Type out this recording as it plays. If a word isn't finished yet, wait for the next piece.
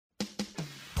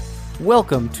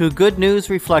Welcome to Good News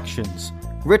Reflections,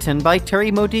 written by Terry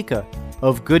Modica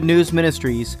of Good News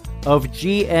Ministries of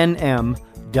GNM.org.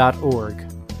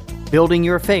 Building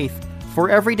your faith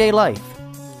for everyday life,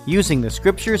 using the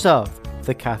scriptures of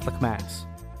the Catholic Mass.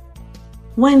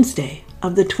 Wednesday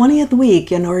of the 20th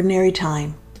week in Ordinary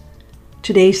Time.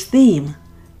 Today's theme,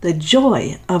 the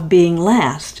joy of being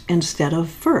last instead of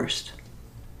first.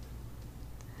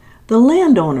 The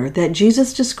landowner that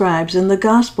Jesus describes in the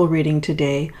Gospel reading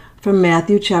today from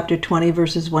Matthew chapter 20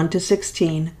 verses 1 to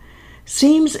 16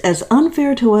 seems as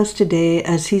unfair to us today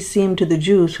as he seemed to the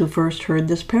Jews who first heard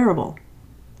this parable.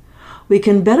 We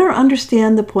can better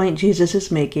understand the point Jesus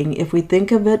is making if we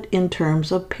think of it in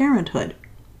terms of parenthood.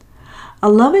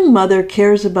 A loving mother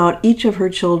cares about each of her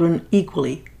children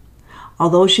equally.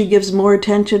 Although she gives more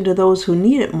attention to those who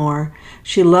need it more,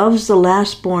 she loves the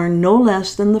lastborn no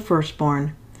less than the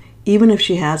firstborn, even if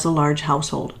she has a large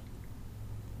household.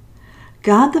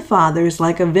 God the Father is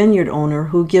like a vineyard owner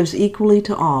who gives equally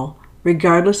to all,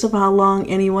 regardless of how long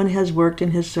anyone has worked in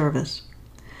his service.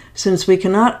 Since we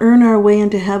cannot earn our way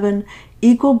into heaven,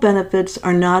 equal benefits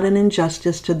are not an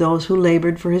injustice to those who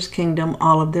labored for his kingdom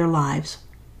all of their lives.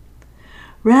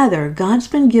 Rather, God's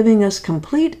been giving us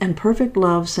complete and perfect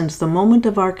love since the moment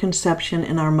of our conception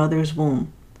in our mother's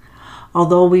womb.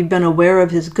 Although we've been aware of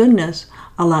his goodness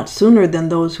a lot sooner than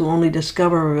those who only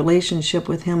discover a relationship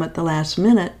with him at the last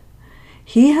minute,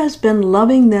 he has been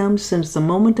loving them since the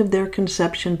moment of their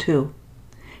conception too.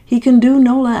 He can do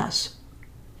no less.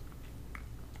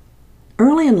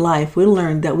 Early in life, we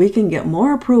learned that we can get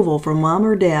more approval from mom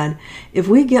or dad if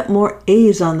we get more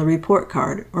A's on the report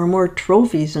card or more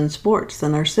trophies in sports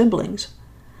than our siblings.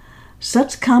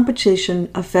 Such competition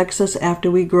affects us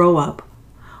after we grow up.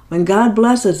 When God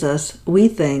blesses us, we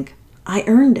think, I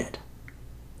earned it.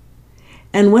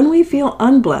 And when we feel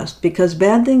unblessed because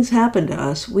bad things happen to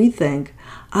us, we think,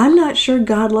 I'm not sure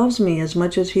God loves me as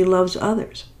much as he loves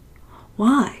others.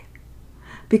 Why?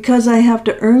 Because I have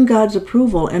to earn God's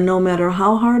approval, and no matter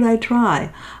how hard I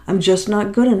try, I'm just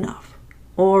not good enough.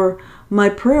 Or my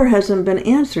prayer hasn't been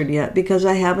answered yet because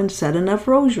I haven't said enough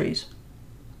rosaries.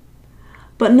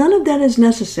 But none of that is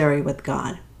necessary with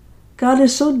God. God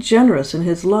is so generous in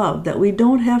his love that we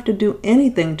don't have to do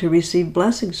anything to receive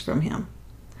blessings from him.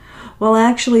 Well,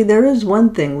 actually, there is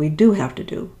one thing we do have to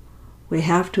do. We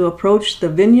have to approach the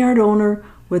vineyard owner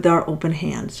with our open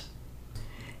hands.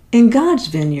 In God's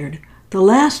vineyard, the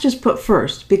last is put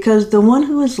first because the one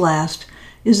who is last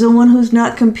is the one who's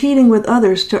not competing with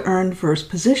others to earn first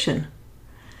position.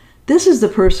 This is the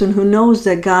person who knows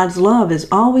that God's love is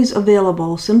always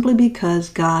available simply because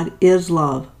God is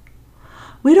love.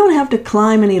 We don't have to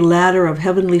climb any ladder of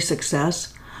heavenly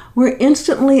success. We're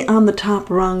instantly on the top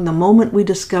rung the moment we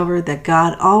discover that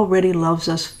God already loves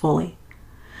us fully.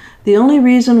 The only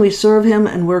reason we serve him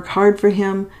and work hard for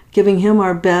him, giving him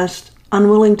our best,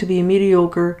 unwilling to be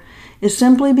mediocre, is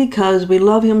simply because we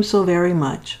love him so very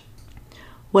much.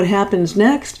 What happens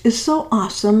next is so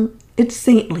awesome, it's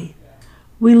saintly.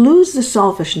 We lose the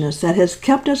selfishness that has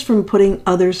kept us from putting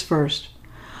others first.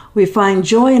 We find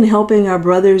joy in helping our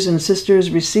brothers and sisters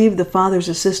receive the Father's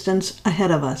assistance ahead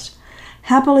of us,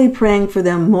 happily praying for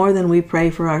them more than we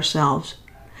pray for ourselves.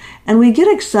 And we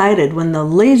get excited when the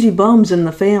lazy bums in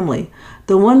the family,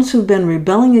 the ones who've been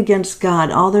rebelling against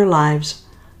God all their lives,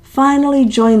 finally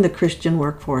join the Christian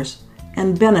workforce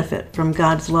and benefit from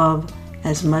God's love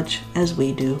as much as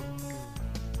we do.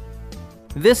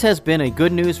 This has been a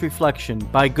Good News Reflection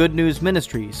by Good News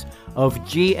Ministries of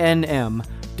GNM.org.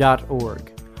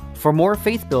 For more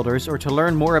faith builders or to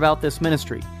learn more about this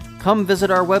ministry, come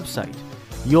visit our website.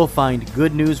 You'll find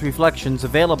Good News Reflections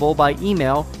available by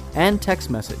email and text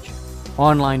message,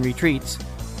 online retreats,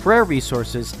 prayer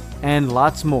resources, and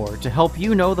lots more to help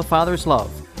you know the Father's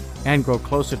love and grow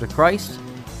closer to Christ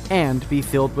and be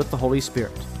filled with the Holy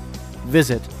Spirit.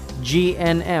 Visit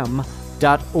gnm.org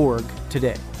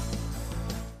today.